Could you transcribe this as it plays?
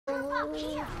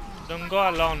Don't go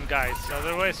alone, guys.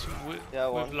 Otherwise,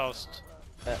 we've lost.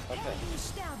 Okay.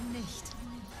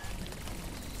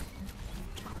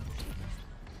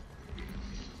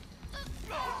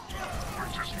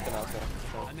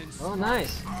 Oh,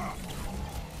 nice.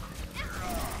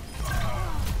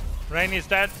 Rain is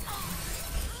dead.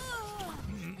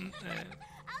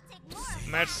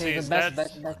 Mercy is dead.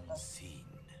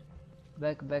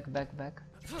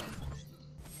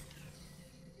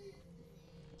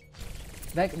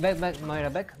 Back. Moira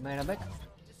back.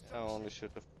 I only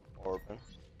shoot the orphan.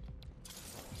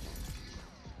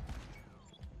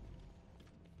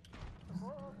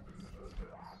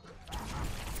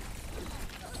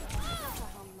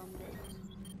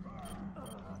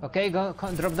 Okay, go,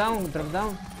 drop down.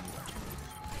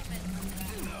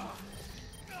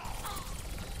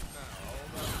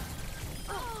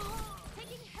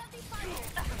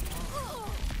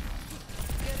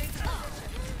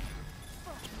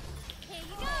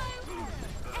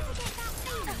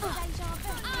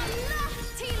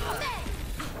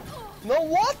 No,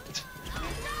 what?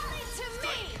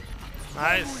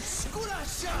 Nice. I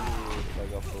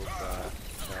got full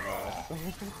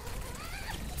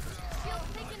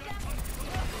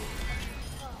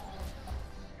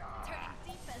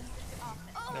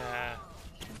Yeah.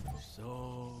 So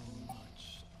much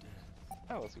death.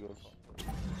 That was a good one.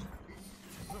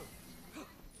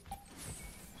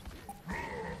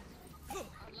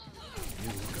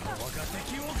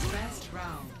 Last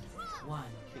round. 1.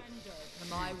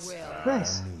 My will.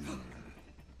 Nice.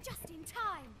 Just in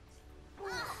time.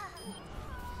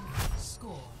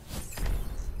 Score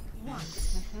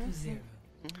 1-0.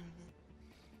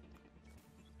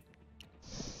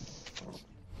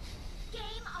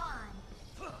 Game on.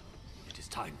 It is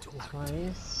time to act. One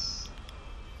is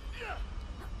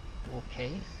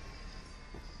okay.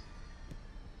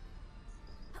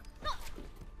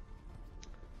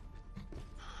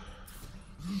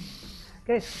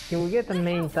 Guys, can we get a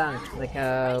main tank, like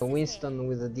a Winston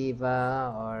with a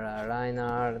D.Va or a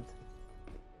Reinhardt?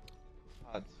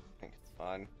 I think it's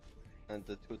fine. And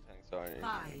the two tanks are in.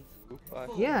 5.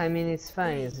 Yeah, I mean it's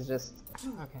fine. It's just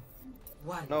okay.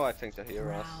 1. No, I think the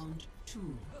heroes. Round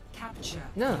 2. Capture.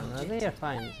 No, they are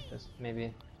fine. It's just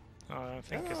maybe. Oh, I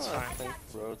think Yeah, it's I fine. think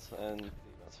Rhodes and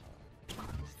D.Va's fine.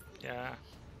 Yeah.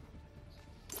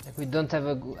 Like we don't have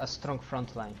a strong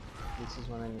front line. This is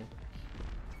what I mean.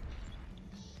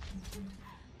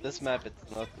 This map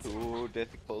it's not too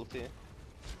difficulty.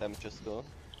 Damage is good.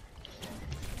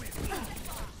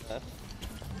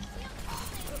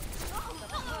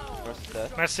 First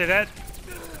death. Mercy dead.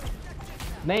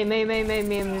 May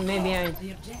behind.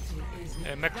 The objective is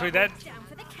McCree dead. Down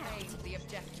for the count. the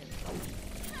objective.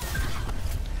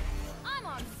 I'm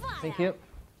on fire. Thank you.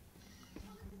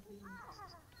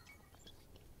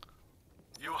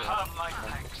 You have my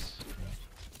thanks.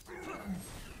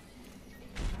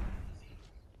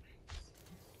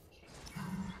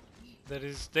 There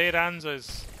is Deiranzo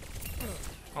is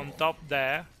on top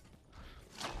there.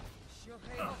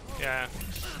 Yeah.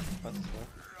 That's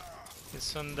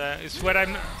It's on the. It's where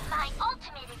I'm. My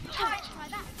ultimate is charged. Try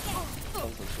that again.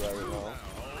 Something's very well.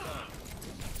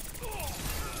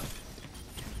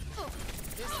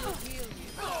 This will heal you.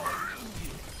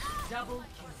 Double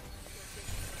kill.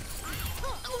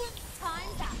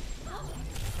 Time's up.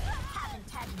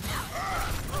 Haven't had enough.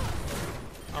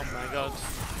 Oh my god.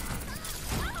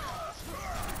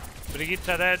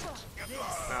 Brigitte dead.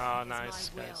 Oh, nice,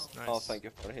 guys. Nice. Oh, thank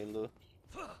you for heal.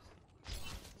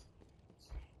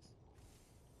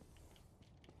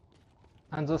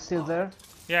 Anzo's still there?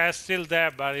 Yeah, it's still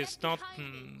there, but it's not,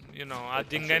 you know,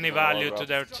 adding any value to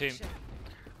their team.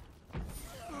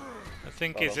 I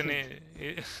think it's in it.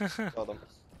 Got him.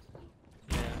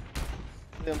 Yeah.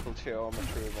 Simple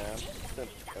geometry, man.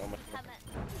 Simple geometry.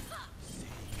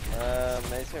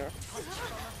 Mace here.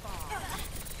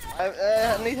 I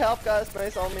need help, guys.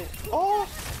 Mace on me. Oh!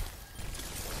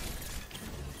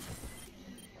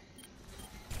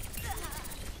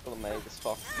 The mace is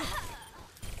fucked.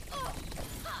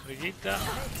 Brigitte. Dead.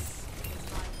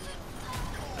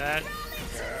 Dead.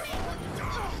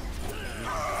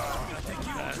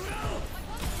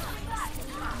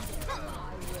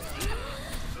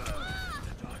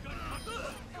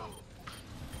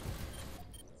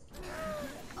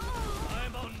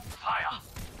 I'm on fire.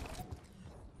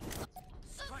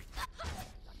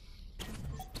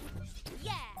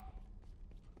 Yeah.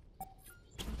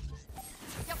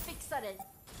 Jag fixar det.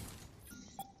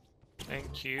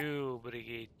 Thank you,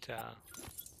 Brigitte.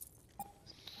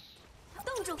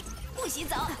 冻住，不许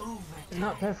走。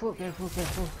 No, careful.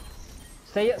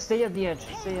 Stay at the edge.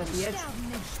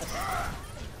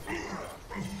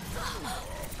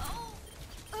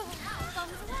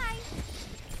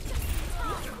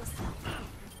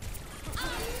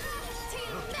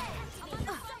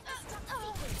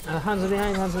 Hands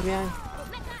behind, hands behind.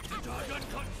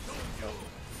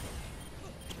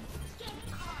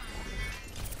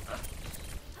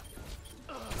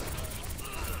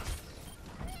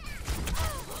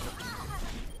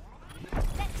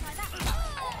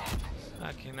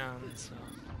 Fucking hands.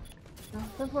 No,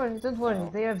 don't worry,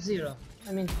 they have 0.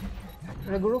 I mean,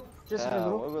 regroup, just Yeah,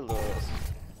 regroup. we will do this.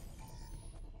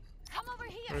 Come over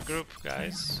here. Regroup,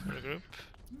 guys. Regroup.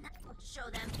 Show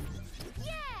them.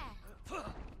 Yeah.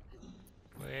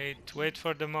 Wait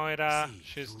for the Moira.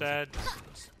 She's dead.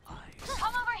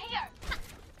 Come over here.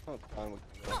 Oh, fine, we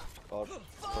can go. God,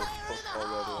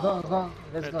 already. Go,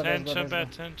 let's go, Attention, let's pay go.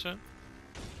 attention.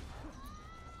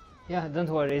 Yeah, don't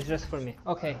worry, it's just for me.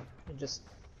 Okay, just...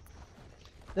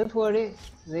 Don't worry,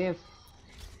 they have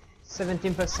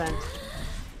 17%.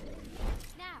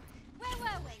 Now, where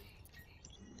were we?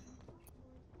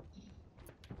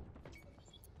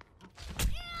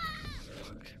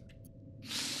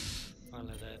 Well,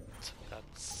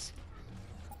 that's...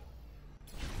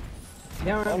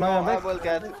 Yeah, Oh no, I back. will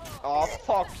get. Oh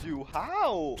fuck you!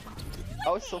 How?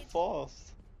 How is so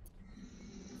fast?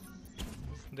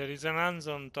 There is an hands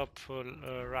on top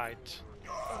right.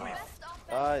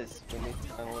 Guys, we need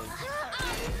challenge.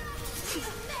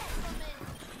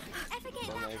 Ever get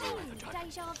that feeling?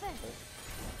 Deja vu.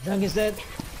 Jung is dead. You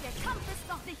come for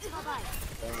stop this travail.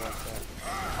 Don't want that.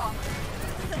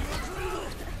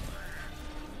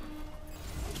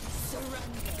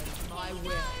 My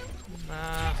will.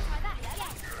 Nah.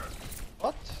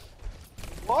 What?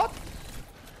 What?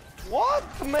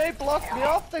 What? May blocked me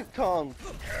off the cunt!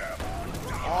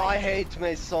 Oh, I hate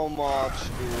May so much,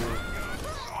 dude.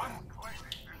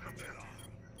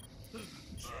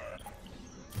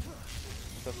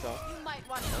 That's all. You might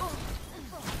want to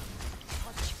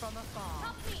watch from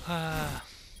afar.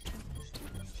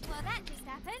 Well, that just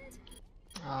happened.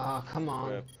 Oh, come on.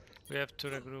 Rip. We have to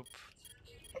regroup.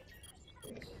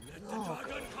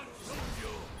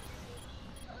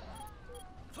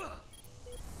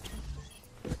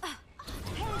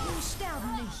 Helden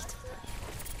sterben nicht.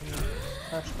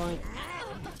 Touch point.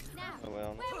 Now, Oh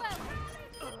well. where were we?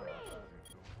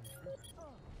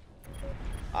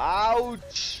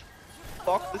 Ouch!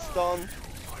 Fuck this done.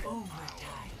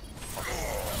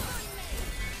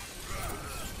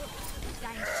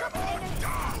 Dein Schutz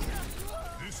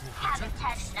haven't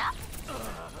had enough.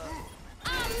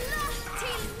 Allah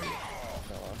till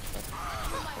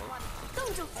公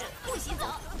主不许走。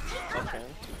 Okay.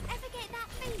 Ever get that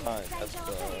feeling? Fine, that's Deja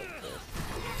the. vu.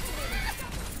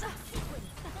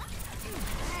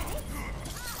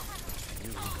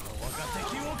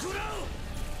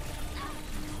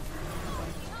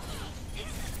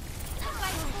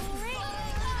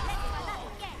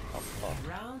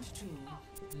 Round 2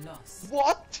 lost.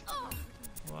 What?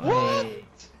 Wow.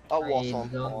 I was I on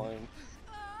don't- point.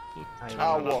 I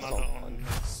I was on point.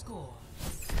 Score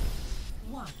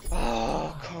 1.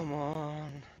 Oh, come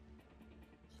on.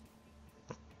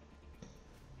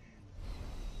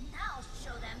 Now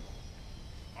show them.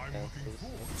 Follow the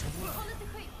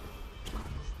creep.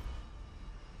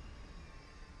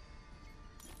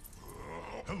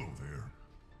 Hello there.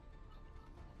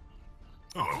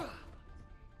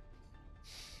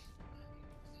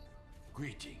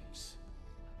 Greetings.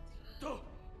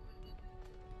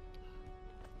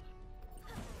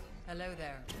 Hello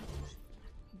there.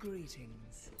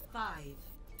 Greetings. 5,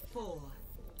 4,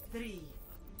 3,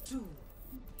 2,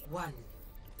 1.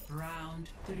 Round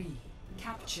 3.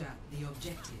 Capture the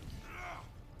objective.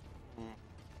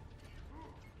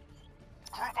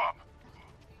 Group up.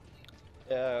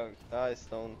 Yeah, guys,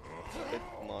 don't hit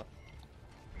too much.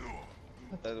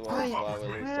 That was Why- why we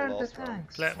lose where the are the last one.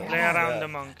 tanks? Play around Yeah. the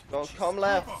monk. Don't come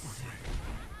left.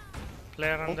 Play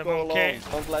around Don't the go monk. alone.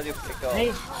 Don't let you pick up.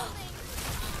 Hey,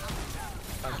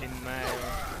 Fucking mail.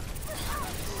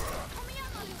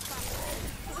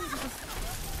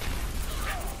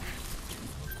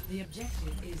 The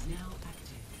objective is now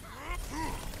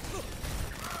active.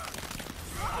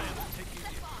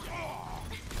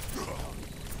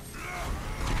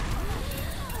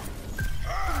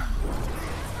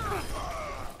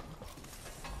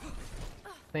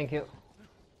 thank you.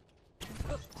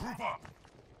 Group up.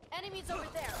 Enemies over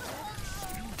there.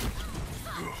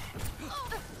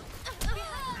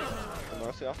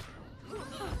 Mercy off.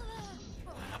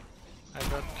 I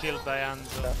got killed by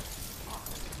Anzo.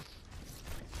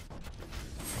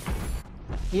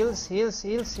 Heals, heals,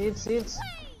 heals, heals, heals.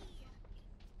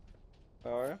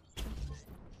 Where are you?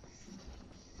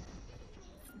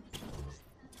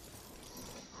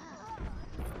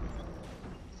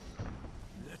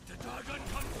 Let the dragon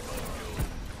control you.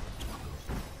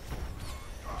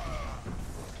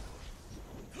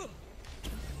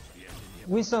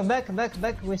 Winston, back,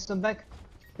 Winston, back.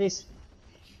 Please.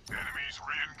 Enemies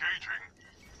re-engaging.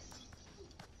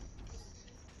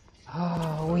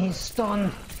 Oh,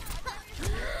 Winston.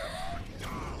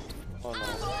 Oh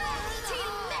no.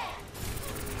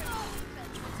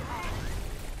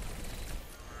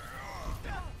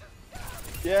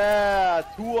 Yeah,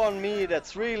 2 on me,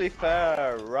 that's really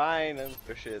fair. Ryan and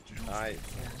for shit. Nice.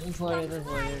 Don't worry,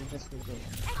 just be good.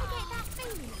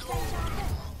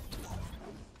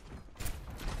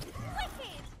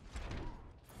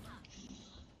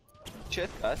 Shit,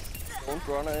 guys. Don't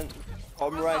run in.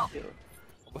 Come right here.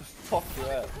 Fuck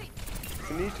your ass.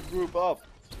 We need to group up.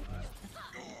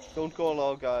 Don't go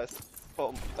low, guys.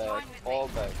 Come back. All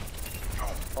back.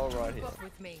 All right here.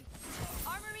 With me.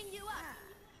 Armoring you up.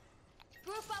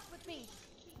 Group up with me.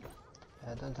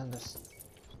 I don't understand.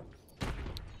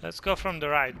 Let's go from the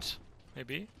right,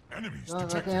 maybe. Enemies No,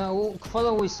 detected. okay,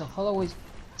 follow Winston,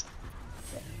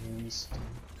 Winston.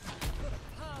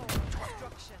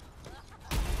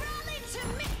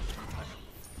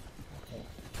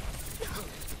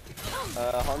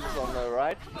 Hunters on the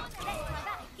right.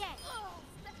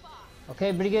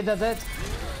 Okay, Brigade are dead.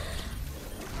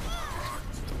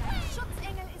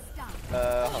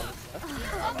 Hunters.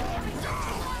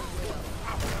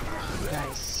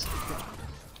 Nice.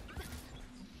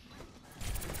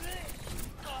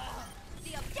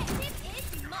 The objective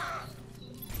is mine.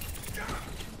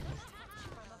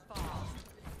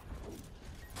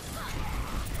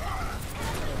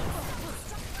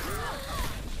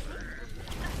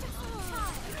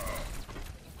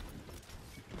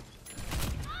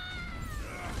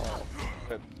 Oh,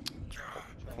 good.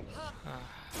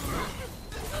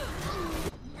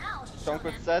 Chunk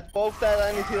with dead. Both dead,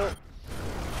 I need heal.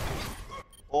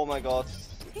 Oh my god.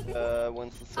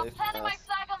 Winston saved me. Planting my Nice.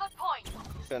 flag on the point.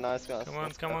 Okay, nice guys. Come on,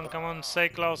 Let's come go. on, come on. Stay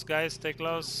close, guys. Stay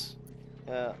close.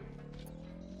 Yeah.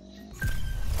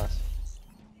 Nice.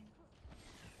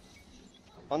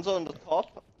 Hanzo on the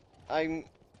top.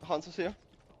 Hanzo's here.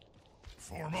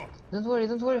 Form up. Don't worry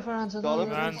for Hanzo. Got Don't him.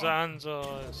 worry.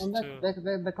 Anzo is Come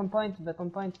too. back on point, back on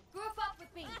point. Group up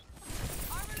with me.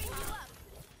 Armoring you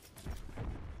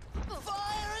up.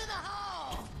 Fire in the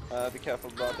hole. Be careful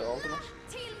about the ultimate.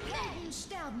 Helden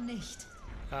sterben nicht.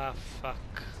 Ah, fuck.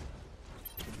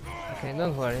 Okay,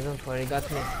 don't worry, got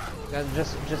me. Got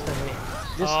just as me.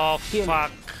 Just Oh, kill.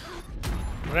 fuck.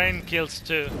 Rain kills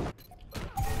too.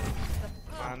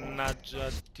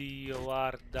 Mannaggia Dio,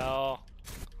 guarda, oh.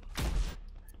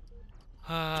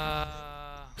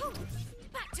 Ah.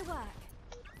 Back to work.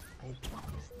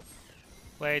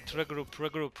 Wait,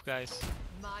 regroup, guys.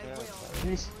 My Yeah. will.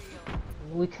 Please.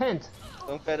 We can't.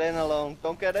 Don't get in alone.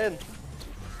 Don't get in.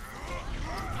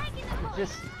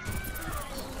 Just.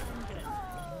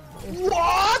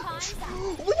 What?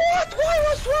 What? Why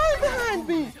was Ryan behind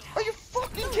me? Are you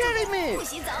fucking kidding me? 不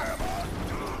洗澡。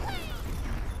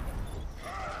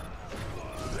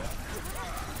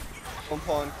 1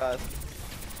 point, guys.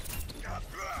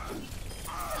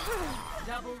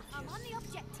 Double. I'm on the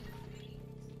objective.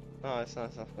 Nice. Yeah,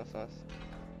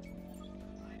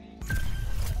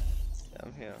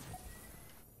 I'm here.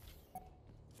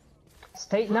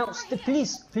 Stay now.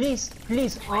 Please,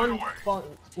 on point.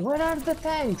 Where are the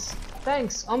tanks?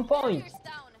 Tanks on point. Fingers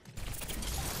down.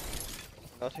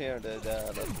 Not here, the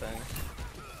thing.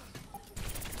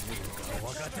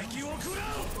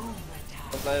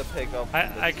 Don't let it pick up.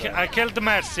 I killed the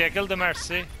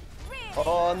Mercy.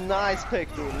 Oh, nice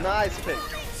pick, dude. Nice pick.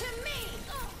 To me.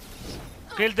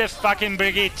 Kill the fucking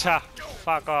Brigitte.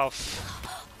 Fuck off.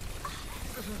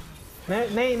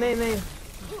 May.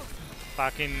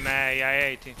 Fucking May, I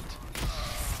hate it.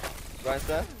 Right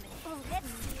there.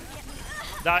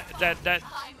 That.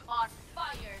 I'm on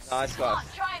fire. Nice, guys.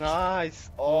 Nice.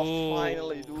 Oh, Ooh.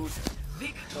 finally, dude.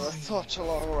 That was such a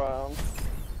long round.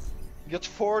 You got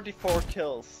 44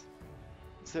 kills.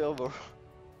 Silver.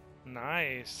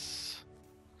 Nice.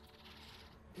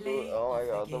 Play Oh my of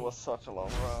the god, that game. was such a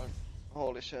long round.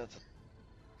 Holy shit.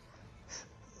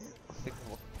 I think it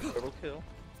was triple kill.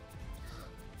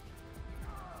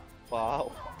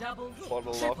 Wow. Double. What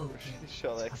a Triple luck kill.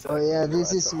 shot except. Oh yeah,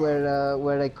 this is where I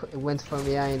went from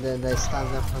behind and I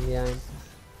stand up from behind.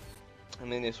 I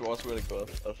mean, it was really good.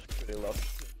 I was pretty lucky.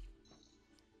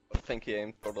 I think he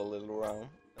aimed for the little round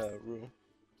room.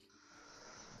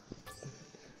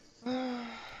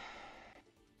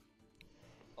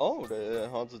 Oh, the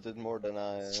Hanzo did more than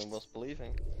I was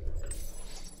believing.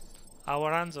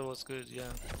 Our Anzo was good,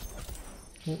 yeah.